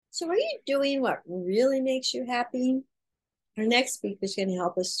So, are you doing what really makes you happy? Our next speaker is going to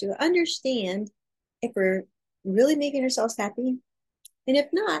help us to understand if we're really making ourselves happy. And if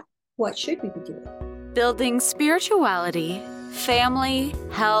not, what should we be doing? Building spirituality, family,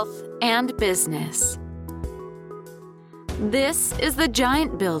 health, and business. This is the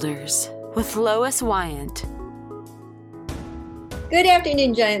Giant Builders with Lois Wyant. Good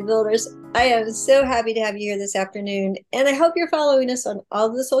afternoon, Giant Builders. I am so happy to have you here this afternoon, and I hope you're following us on all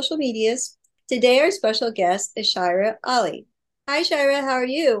of the social medias. Today, our special guest is Shira Ali. Hi, Shira. How are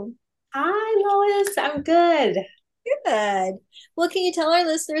you? Hi, Lois. I'm good. Good. Well, can you tell our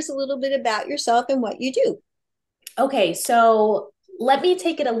listeners a little bit about yourself and what you do? Okay, so let me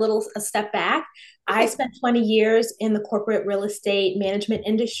take it a step back. I Okay. spent 20 years in the corporate real estate management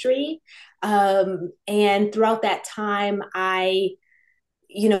industry. And throughout that time, I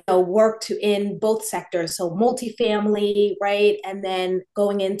worked in both sectors. So multifamily, right? And then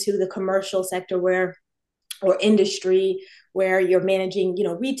going into the commercial sector or industry where you're managing,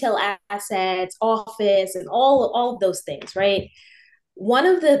 retail assets, office, and all of those things, right? One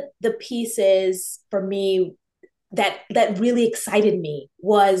of the pieces for me that really excited me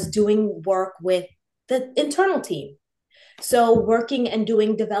was doing work with the internal team. So working and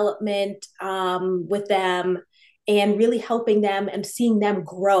doing development with them and really helping them and seeing them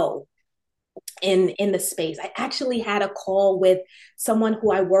grow in the space. I actually had a call with someone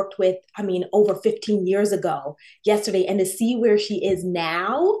who I worked with, over 15 years ago yesterday, and to see where she is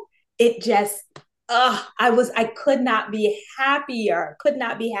now, it just I could not be happier, could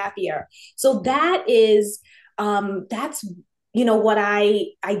not be happier. So that's what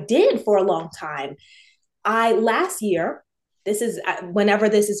I did for a long time. I last year, this is whenever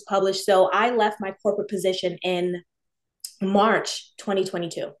this is published, so I left my corporate position in March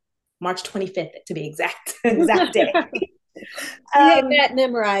 2022, March 25th to be exact, exact day. You have um, that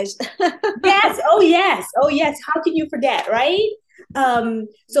memorized. yes, oh yes, oh yes. How can you forget, right?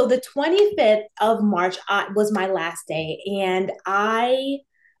 So the 25th of March was my last day, and I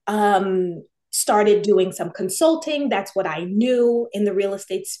um, started doing some consulting. That's what I knew in the real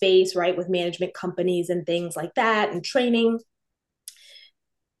estate space, right, with management companies and things like that, and training.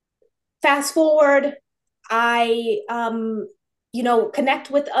 Fast forward, I connect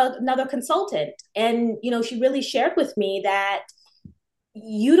with another consultant, and she really shared with me that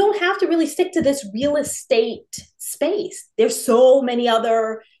you don't have to really stick to this real estate space. There's so many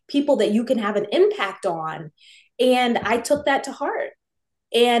other people that you can have an impact on. And I took that to heart.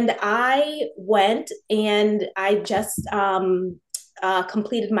 And I went and I just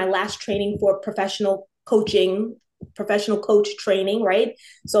completed my last training for professional coaching, professional coach training, right?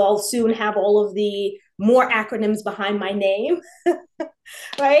 So I'll soon have all of the more acronyms behind my name,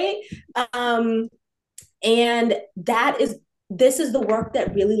 right? Um, and this is the work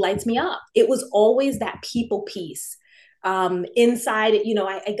that really lights me up. It was always that people piece. Inside,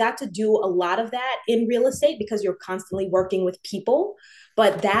 I got to do a lot of that in real estate because you're constantly working with people.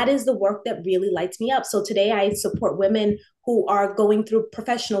 But that is the work that really lights me up. So today I support women who are going through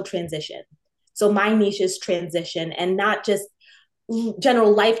professional transition. So my niche is transition, and not just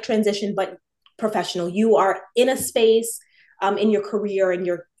general life transition, but professional. You are in a space in your career and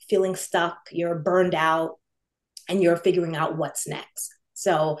you're feeling stuck, you're burned out, and you're figuring out what's next.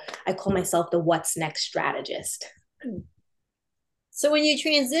 So I call myself the what's next strategist. So when you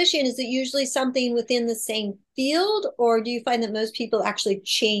transition, is it usually something within the same field, or do you find that most people actually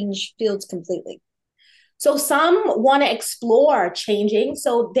change fields completely? So some want to explore changing.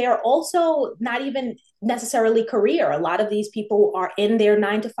 So they're also not even necessarily career. A lot of these people are in their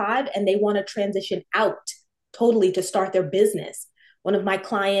 9 to 5 and they want to transition out totally to start their business. One of my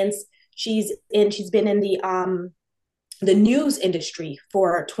clients, she's been in the news industry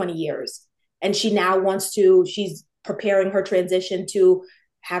for 20 years. And she's preparing her transition to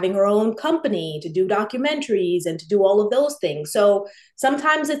having her own company to do documentaries and to do all of those things. So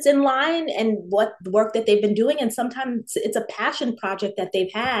sometimes it's in line and what work that they've been doing, and sometimes it's a passion project that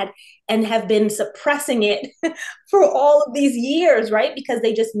they've had and have been suppressing it for all of these years, right? Because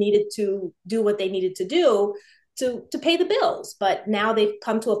they just needed to do what they needed to do to pay the bills. But now they've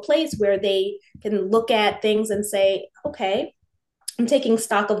come to a place where they can look at things and say, okay, I'm taking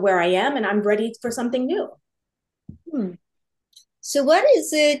stock of where I am and I'm ready for something new. Hmm. So what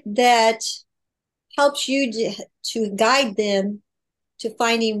is it that helps you to guide them to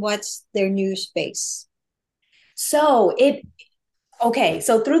finding what's their new space? So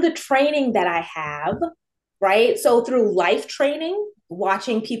so through the training that I have, right? So through life training,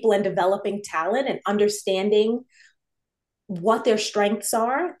 watching people and developing talent and understanding what their strengths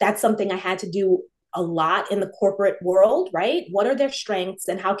are, that's something I had to do a lot in the corporate world, right? What are their strengths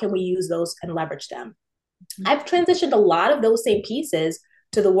and how can we use those and leverage them? I've transitioned a lot of those same pieces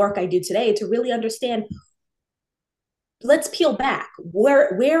to the work I do today to really understand, let's peel back.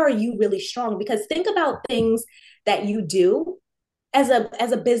 Where are you really strong? Because think about things that you do as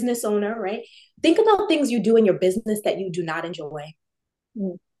a business owner, right? Think about things you do in your business that you do not enjoy.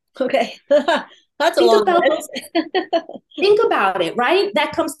 Mm. Okay. That's a Think long about those, list. think about it, right?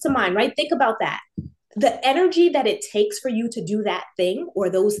 That comes to mind, right? Think about that. The energy that it takes for you to do that thing or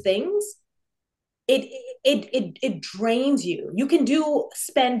those things, it it drains you. You can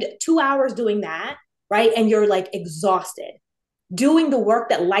spend 2 hours doing that, right? And you're like exhausted. Doing the work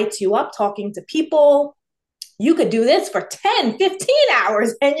that lights you up, talking to people, you could do this for 10, 15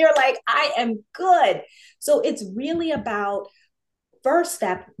 hours and you're like, I am good. So it's really about, first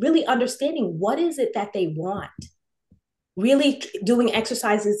step, really understanding what is it that they want, really doing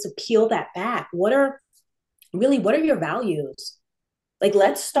exercises to peel that back. What are your values? Like,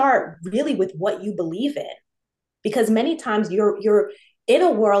 let's start really with what you believe in, because many times you're in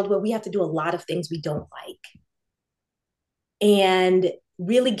a world where we have to do a lot of things we don't like, and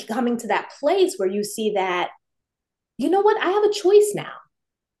really coming to that place where you see that, you know what, I have a choice now.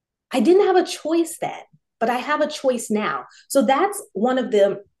 I didn't have a choice then, but I have a choice now. So that's one of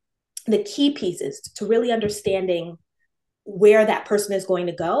the key pieces to really understanding where that person is going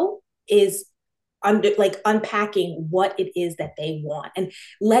to go, is unpacking what it is that they want and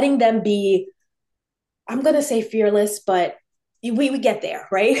letting them be, I'm going to say fearless, but we get there,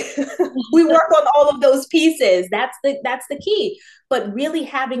 right? We work on all of those pieces. That's the key. But really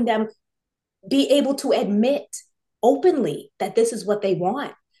having them be able to admit openly that this is what they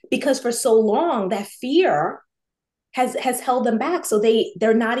want, because for so long that fear has held them back. So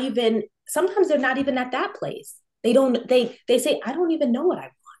they're not even, sometimes they're not even at that place. They say, I don't even know what I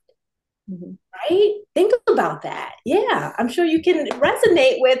want. Mhm. Right? Think about that. Yeah, I'm sure you can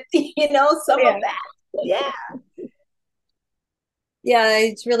resonate with some of Yeah. that. Yeah. Yeah,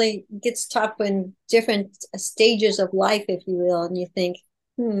 it's really gets tough when different stages of life, if you will, and you think,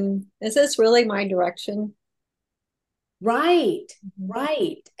 is this really my direction? Right. Mhm.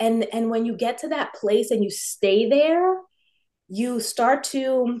 Right. And when you get to that place and you stay there, you start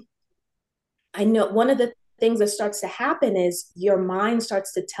to, I know one of the things that starts to happen is your mind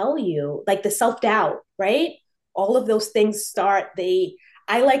starts to tell you, like the self-doubt, right? All of those things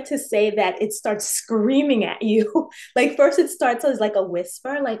I like to say that it starts screaming at you. Like first it starts as like a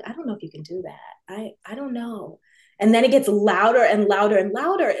whisper, like, I don't know if you can do that. I don't know. And then it gets louder and louder and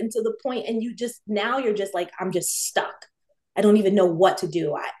louder, and to the point, and now you're just like, I'm just stuck. I don't even know what to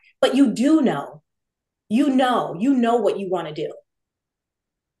do. But you do know. You know what you want to do.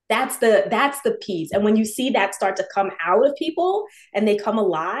 That's the piece. And when you see that start to come out of people and they come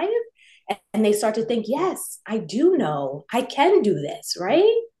alive and they start to think, yes, I do know, I can do this,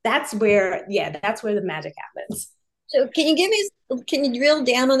 right? That's where the magic happens. So can you drill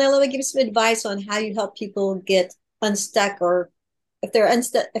down on that a little bit? Give me some advice on how you help people get unstuck, or if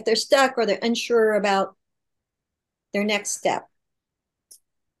they're stuck or they're unsure about their next step.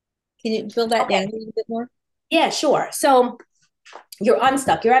 Can you drill that down Okay. a little bit more? Yeah, sure. So you're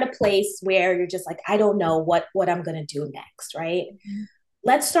unstuck. You're at a place where you're just like, I don't know what I'm gonna do next, right? Mhm.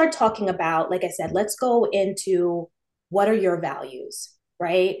 Let's start talking about, like I said, let's go into, what are your values,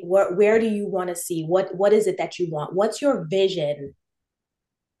 right? Where do you want to see? What is it that you want? What's your vision?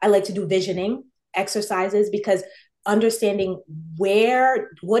 I like to do visioning exercises, because understanding,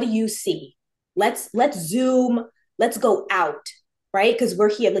 what do you see? Let's zoom, let's go out, right? Because we're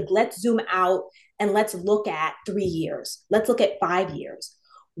here, like, let's zoom out and let's look at 3 years. Let's look at 5 years.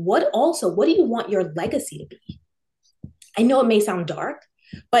 What do you want your legacy to be? I know it may sound dark,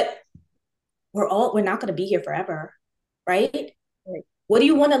 but we're not going to be here forever, right? Right. What do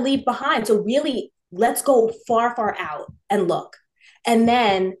you want to leave behind? So really, let's go far, far out and look. And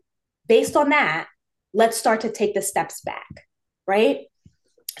then based on that, let's start to take the steps back, right?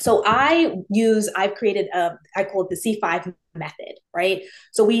 So I've created I call it the C5 method, right?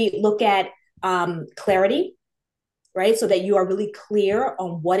 So we look at clarity, right? So that you are really clear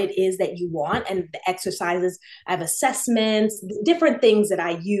on what it is that you want, and the exercises. I have assessments, different things that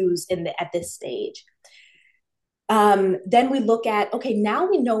I use at this stage. Then we look at, okay, now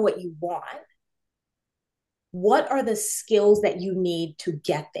we know what you want. What are the skills that you need to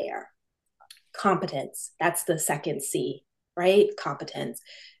get there? Competence. That's the second C, right? Competence.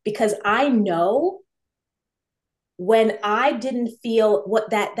 Because I know when I didn't feel what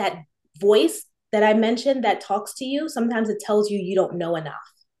that voice that I mentioned that talks to you, sometimes it tells you you don't know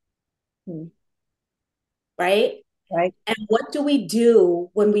enough, Mhm. right? Right. And what do we do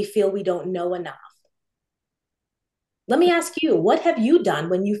when we feel we don't know enough? Let me ask you, what have you done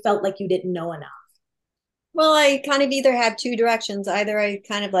when you felt like you didn't know enough? Well, I kind of either have two directions. Either I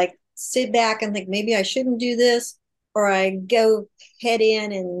kind of like sit back and think maybe I shouldn't do this, or I go head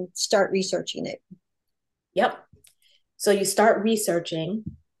in and start researching it. Yep. So you start researching,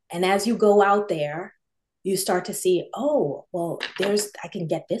 and as you go out there, you start to see, oh, well, I can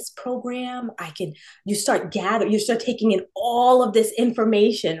get this program. You start taking in all of this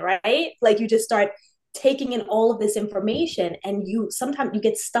information, right? Like you just start taking in all of this information, and sometimes you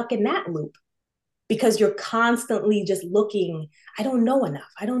get stuck in that loop because you're constantly just looking. I don't know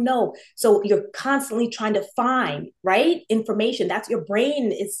enough. I don't know. So you're constantly trying to find, right? Information. That's your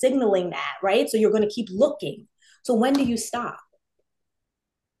brain is signaling that, right? So you're going to keep looking. So when do you stop?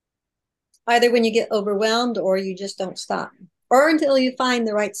 Either when you get overwhelmed or you just don't stop, or until you find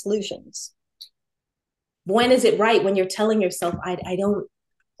the right solutions. When is it right when you're telling yourself, I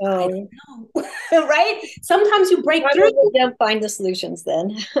Oh, don't know, right? Sometimes you break through. probably don't find the solutions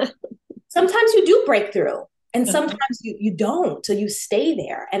then. Sometimes you do break through. And sometimes you don't. So you stay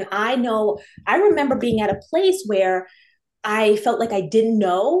there. And I remember being at a place where I felt like I didn't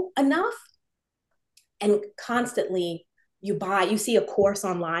know enough, and constantly you see a course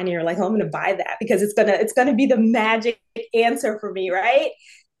online and you're like, oh, I'm gonna buy that because it's gonna be the magic answer for me, right?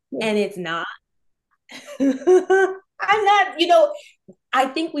 And it's not. I'm not, I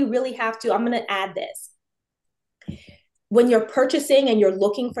think we really have to. I'm gonna add this. When you're purchasing and you're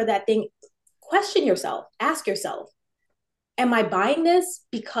looking for that thing, question yourself, ask yourself, am I buying this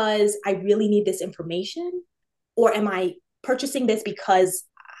because I really need this information? Or am I purchasing this because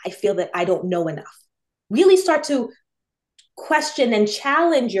I feel that I don't know enough? Really start to question and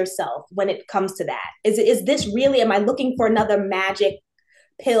challenge yourself when it comes to that. Is this really, am I looking for another magic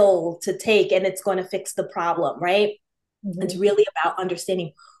pill to take and it's going to fix the problem, right? It's Mhm. really about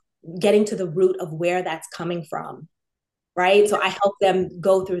understanding, getting to the root of where that's coming from, right? So I help them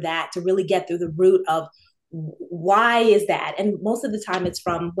go through that to really get through the root of why is that. And most of the time it's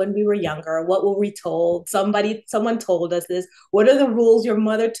from when we were younger. What were we told? Someone told us this. What are the rules your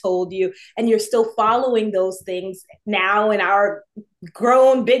mother told you? And you're still following those things now in our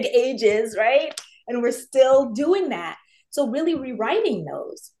grown big ages, right? And we're still doing that. So really rewriting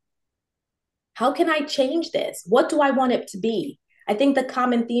those. How can I change this? What do I want it to be? I think the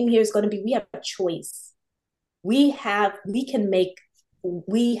common theme here is going to be we have a choice. We have the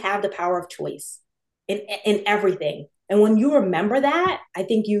power of choice in everything. And when you remember that, I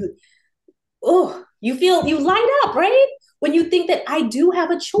think you light up, right? When you think that I do have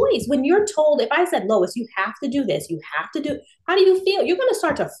a choice. When you're told, if I said, Lois, you have to do this, you have to do, how do you feel? You're going to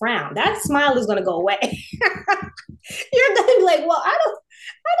start to frown. That smile is going to go away. You're going to be like, well, I don't know.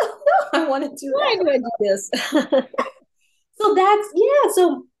 I want to do Why that. do I do this? So yeah.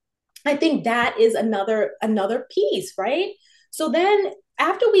 So I think that is another piece, right? So then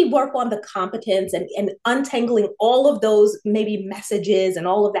after we work on the competence and untangling all of those maybe messages and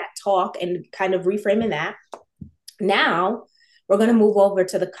all of that talk and kind of reframing that, now we're going to move over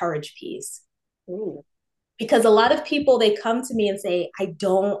to the courage piece. Ooh. Because a lot of people, they come to me and say, I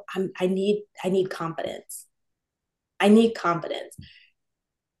need confidence. I need confidence.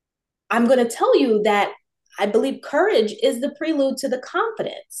 I'm going to tell you that I believe courage is the prelude to the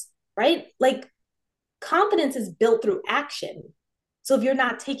confidence, right? Like confidence is built through action. So if you're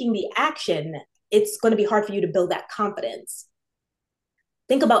not taking the action, it's going to be hard for you to build that confidence.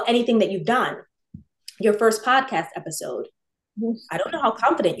 Think about anything that you've done. Your first podcast episode. I don't know how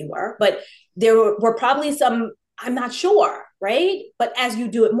confident you were, but there were probably some, I'm not sure, right? But as you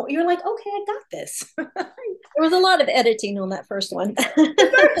do it more, you're like, okay, I got this. There was a lot of editing on that first one.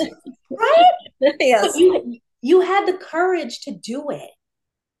 Right? But Yes. you had the courage to do it.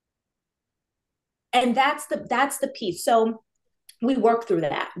 And that's the piece. So we work through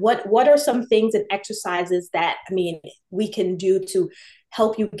that. What are some things and exercises that we can do to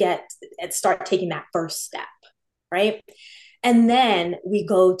help you get and start taking that first step, right? And then we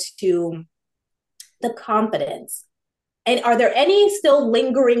go to the confidence. And are there any still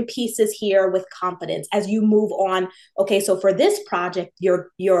lingering pieces here with confidence as you move on? Okay, so for this project,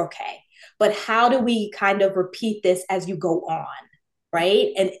 you're okay. But how do we kind of repeat this as you go on, right?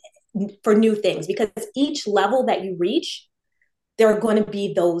 And for new things, because each level that you reach, there are going to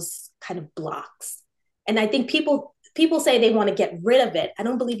be those kind of blocks. And I think people say they want to get rid of it. I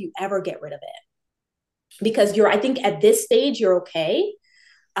don't believe you ever get rid of it because I think at this stage you're okay.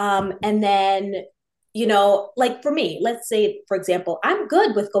 And then, like for me, let's say, for example, I'm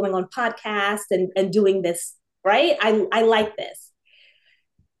good with going on podcasts and doing this, right? I like this.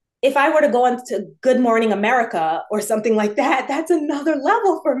 if I were to go on to Good Morning America or something like that, that's another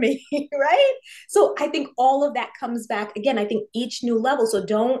level for me, right? So I think all of that comes back again. I think each new level. So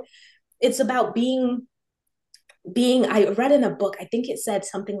don't, it's about being, I read in a book, I think it said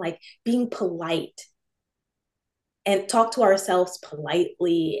something like being polite and talk to ourselves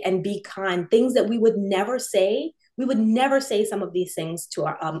politely and be kind, things that we would never say. We would never say some of these things to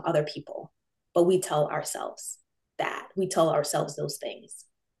our other people, but we tell ourselves that. We tell ourselves those things.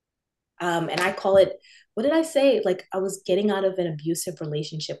 And I call it, what did I say? Like I was getting out of an abusive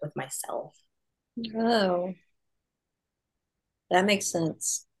relationship with myself. Oh, that makes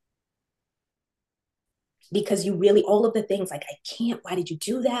sense. Because you really, all of the things like, I can't, why did you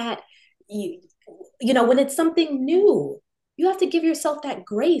do that? You, you know, when it's something new, you have to give yourself that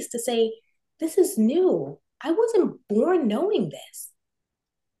grace to say, this is new. I wasn't born knowing this.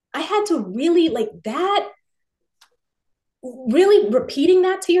 I had to really like that, really repeating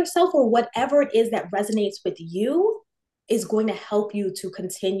that to yourself or whatever it is that resonates with you is going to help you to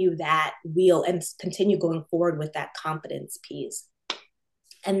continue that wheel and continue going forward with that confidence piece.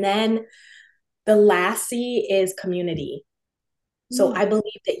 And then the last C is community. So Mm. I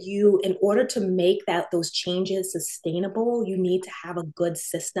believe that you, in order to make those changes sustainable, you need to have a good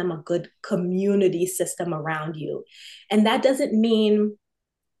system, a good community system around you. And that doesn't mean,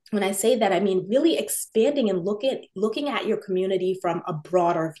 when I say that, I mean really expanding and looking at your community from a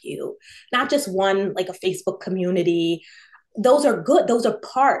broader view, not just one like a Facebook community. Those are good. Those are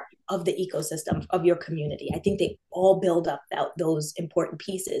part of the ecosystem of your community. I think they all build up those important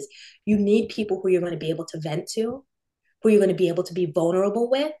pieces. You need people who you're going to be able to vent to, who you're going to be able to be vulnerable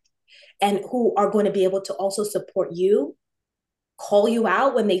with, and who are going to be able to also support you, call you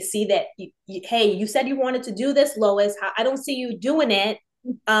out when they see that, hey, you said you wanted to do this, Lois. I don't see you doing it.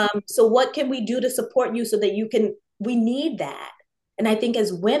 So what can we do to support you so that you can, we need that. And I think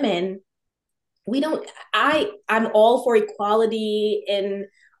as women, we don't, I'm all for equality and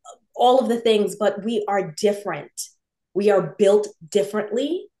all of the things, but we are different. We are built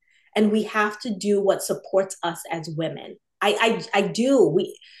differently, and we have to do what supports us as women. I do.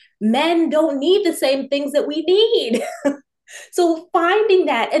 We men don't need the same things that we need. So finding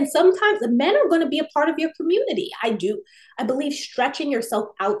that, and sometimes the men are going to be a part of your community. I do. I believe stretching yourself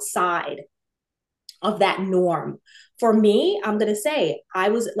outside of that norm. For me, I'm going to say, I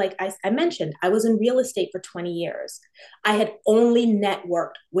was like I mentioned, I was in real estate for 20 years. I had only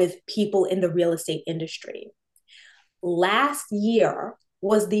networked with people in the real estate industry. Last year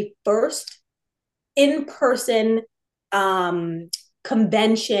was the first in person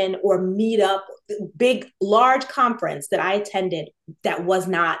convention or meetup, big, large conference that I attended that was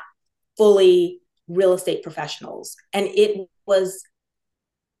not fully real estate professionals. And it was,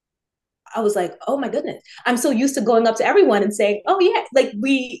 I was like, oh my goodness. I'm so used to going up to everyone and saying, oh yeah, like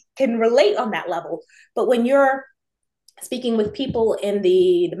we can relate on that level. But when you're speaking with people in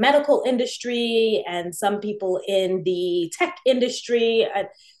the medical industry and some people in the tech industry,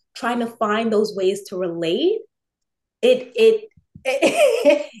 trying to find those ways to relate, it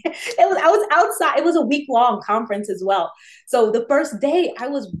was, I was outside. It was a week long conference as well. So the first day I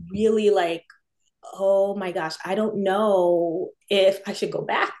was really like, oh my gosh, I don't know if I should go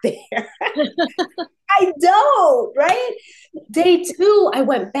back there. I don't, right? Day two, I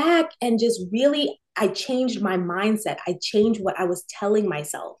went back and just really, I changed my mindset. I changed what I was telling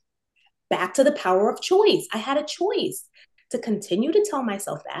myself. Back to the power of choice. I had a choice to continue to tell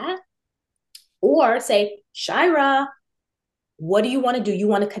myself that or say, Shira, what do you want to do? You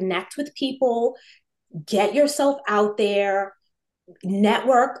want to connect with people, get yourself out there,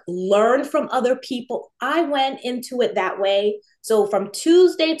 network, learn from other people. I went into it that way. So from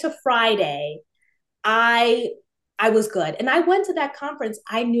Tuesday to Friday, I I was good. And I went to that conference.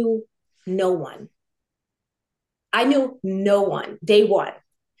 I knew no one. I knew no one. Day one.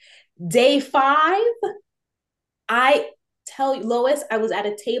 Day five, I tell you, Lois, I was at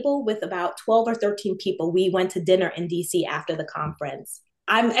a table with about 12 or 13 people. We went to dinner in DC after the conference.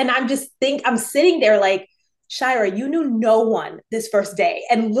 I'm sitting there like, Shira, you knew no one this first day.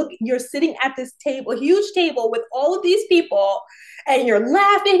 And look, you're sitting at this table, a huge table with all of these people, and you're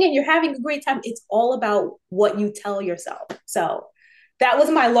laughing and you're having a great time. It's all about what you tell yourself. So that was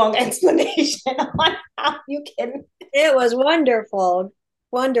my long explanation on how you can. It was wonderful.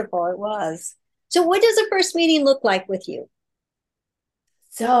 Wonderful. It was. So, what does a first meeting look like with you?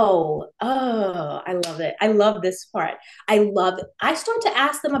 So, oh, I love it. I love this part. I start to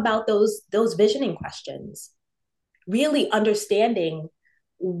ask them about those visioning questions, really understanding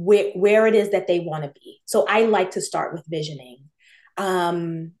where it is that they want to be. So I like to start with visioning.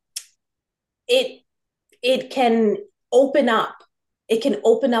 Um, it it can open up it can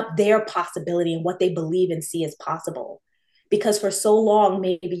open up their possibility and what they believe and see as possible. Because for so long,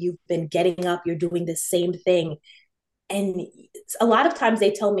 maybe you've been getting up, you're doing the same thing. And a lot of times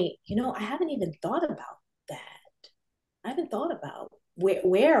they tell me, I haven't even thought about that. I haven't thought about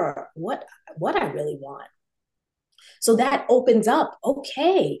what I really want. So that opens up.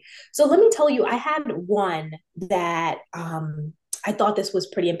 Okay. So let me tell you, I had one that I thought this was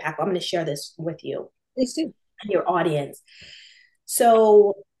pretty impactful. I'm going to share this with you Please do. and your audience.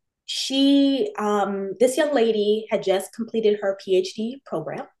 So this young lady had just completed her PhD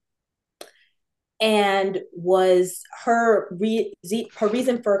program, and was her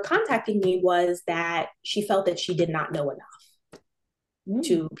reason for contacting me was that she felt that she did not know enough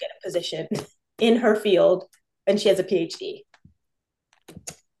to get a position in her field, and she has a PhD.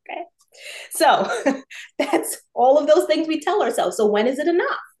 Okay. So that's all of those things we tell ourselves. So when is it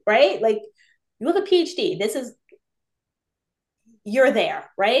enough, right? Like, you have a PhD. You're there,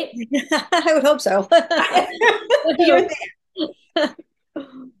 right? I would hope so. You're there.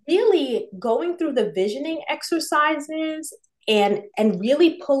 Really going through the visioning exercises and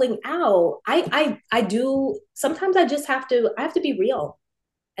really pulling out. I do sometimes I have to be real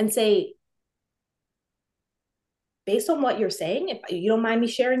and say, based on what you're saying, if you don't mind me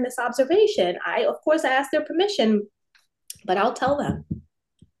sharing this observation, I of course I ask their permission, but I'll tell them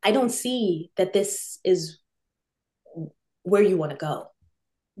I don't see that this is where you want to go.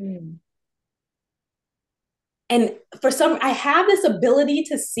 Mm. And I have this ability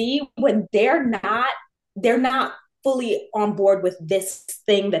to see when they're not fully on board with this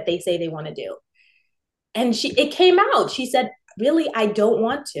thing that they say they want to do. And it came out. She said, really, I don't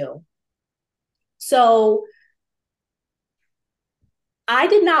want to. So I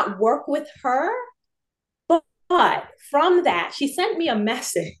did not work with her, but from that, she sent me a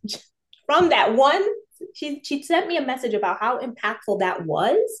message. From that one, she sent me a message about how impactful that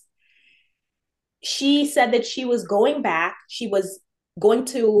was. She said that she was going back. She was going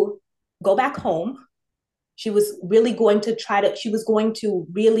to go back home. She was going to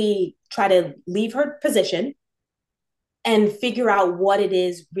really try to leave her position and figure out what it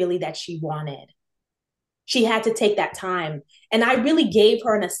is really that she wanted. She had to take that time. And I really gave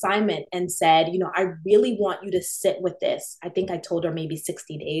her an assignment and said, I really want you to sit with this. I think I told her maybe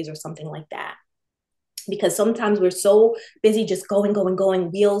 60 days or something like that. Because sometimes we're so busy just going,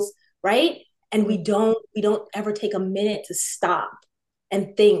 wheels, right? And we don't ever take a minute to stop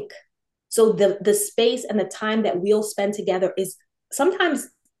and think. So the space and the time that we'll spend together is sometimes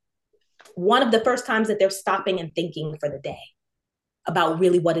one of the first times that they're stopping and thinking for the day about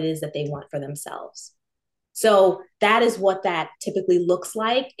really what it is that they want for themselves. So that is what that typically looks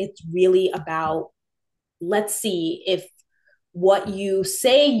like. It's really about, let's see if what you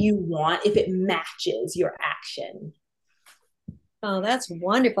say you want, if it matches your action. Oh, that's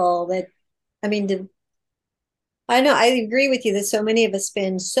wonderful. I mean, I know I agree with you that so many of us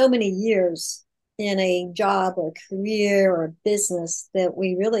spend so many years in a job or career or business that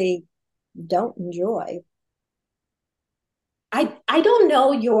we really don't enjoy. I don't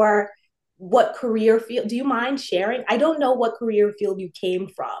know what career field. Do you mind sharing? I don't know what career field you came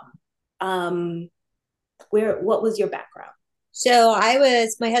from. What was your background? So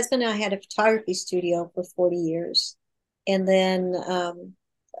my husband and I had a photography studio for 40 years. And then,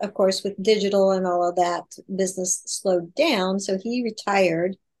 of course, with digital and all of that, business slowed down. So he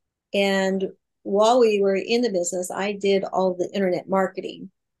retired. And while we were in the business, I did all the internet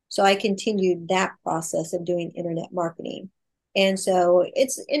marketing. So I continued that process of doing internet marketing. And so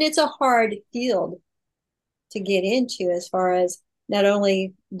it's a hard field to get into as far as not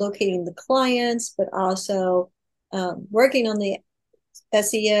only locating the clients, but also working on the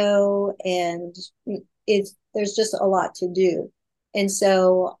SEO, and there's just a lot to do. And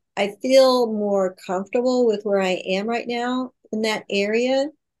so I feel more comfortable with where I am right now in that area.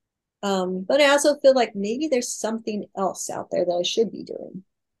 But I also feel like maybe there's something else out there that I should be doing.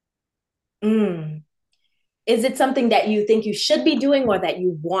 Mm. Is it something that you think you should be doing or that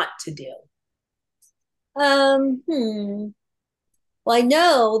you want to do? Um, hmm. Well, I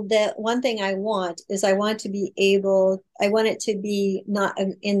know that one thing I want is I want it to be not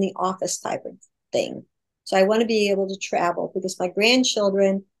an in the office type of thing. So I want to be able to travel because my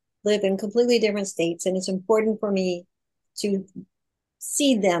grandchildren live in completely different states, and it's important for me to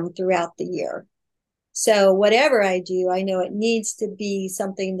see them throughout the year. So whatever I do, I know it needs to be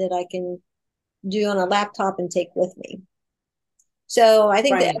something that I can do on a laptop and take with me. So I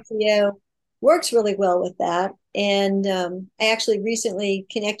think the Right. SEO works really well with that. And I actually recently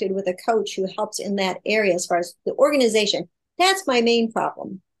connected with a coach who helps in that area as far as the organization. That's my main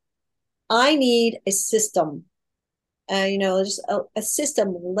problem. I need a system. just a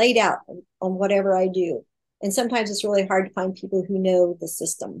system laid out on whatever I do. And sometimes it's really hard to find people who know the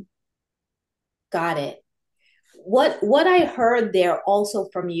system. Got it. What I heard there also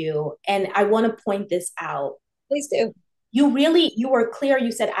from you, and I want to point this out. Please do. You were clear.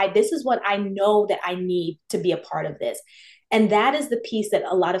 You said, I this is what I know that I need to be a part of this. And that is the piece that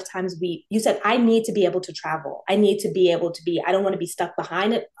a lot of times you said, I need to be able to travel. I need to be able to be, I don't want to be stuck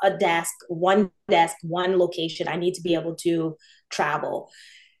behind a desk, one location. I need to be able to travel.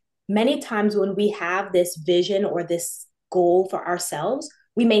 Many times when we have this vision or this goal for ourselves,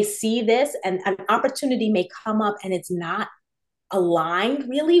 we may see this and an opportunity may come up and it's not aligned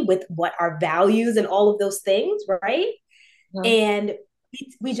really with what our values and all of those things, right? Uh-huh. And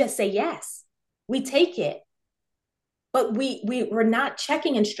we just say yes, we take it, but we're not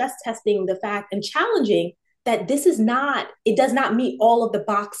checking and stress testing the fact and challenging that it does not meet all of the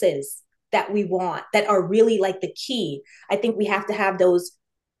boxes that we want that are really like the key. I think we have to have those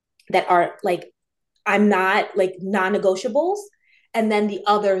that are like, I'm not like non-negotiables, and then the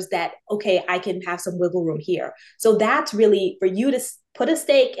others that, okay, I can have some wiggle room here. So that's really for you to put a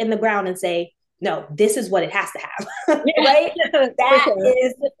stake in the ground and say, no, this is what it has to have. Right? For sure.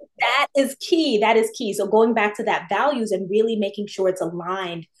 That is key. That is key. So going back to that values and really making sure it's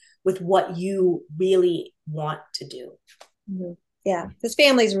aligned with what you really want to do. Mhm. Yeah, because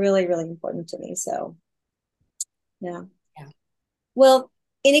family is really, really important to me. So, yeah. Yeah. Well,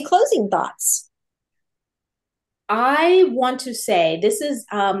 any closing thoughts? I want to say this is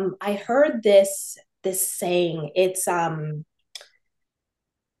I heard this saying. It's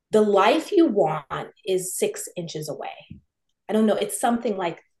the life you want is 6 inches away. I don't know. It's something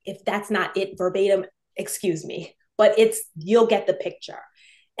like, if that's not it verbatim, excuse me, but you'll get the picture.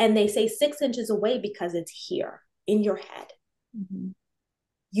 And they say 6 inches away because it's here in your head. Mm-hmm.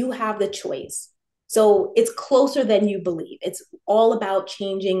 You have the choice. So it's closer than you believe. It's all about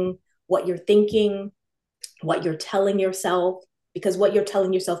changing what you're thinking, what you're telling yourself, because what you're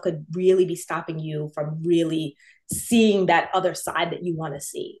telling yourself could really be stopping you from really seeing that other side that you want to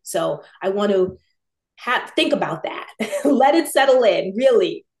see. So I want to think about that. Let it settle in.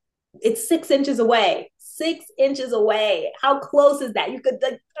 Really, it's 6 inches away. 6 inches away. How close is that? You could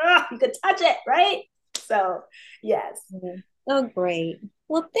you could touch it, right? So yes. Oh, great.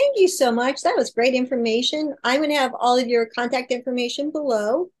 Well, thank you so much. That was great information. I'm going to have all of your contact information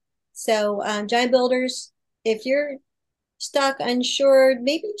below. So, Giant Builders, if you're stuck, unsure,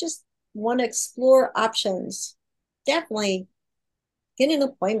 maybe just want to explore options, definitely get an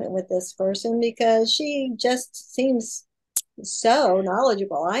appointment with this person because she just seems so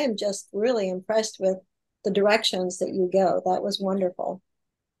knowledgeable. I am just really impressed with the directions that you go. That was wonderful.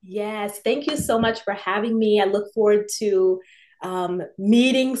 Yes, thank you so much for having me. I look forward to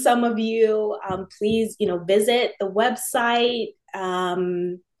meeting some of you. Please, visit the website.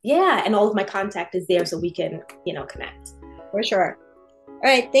 Yeah, and all of my contact is there so we can, connect. For sure. All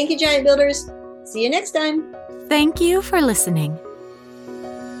right. Thank you, Giant Builders. See you next time. Thank you for listening.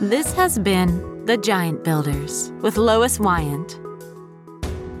 This has been The Giant Builders with Lois Wyant.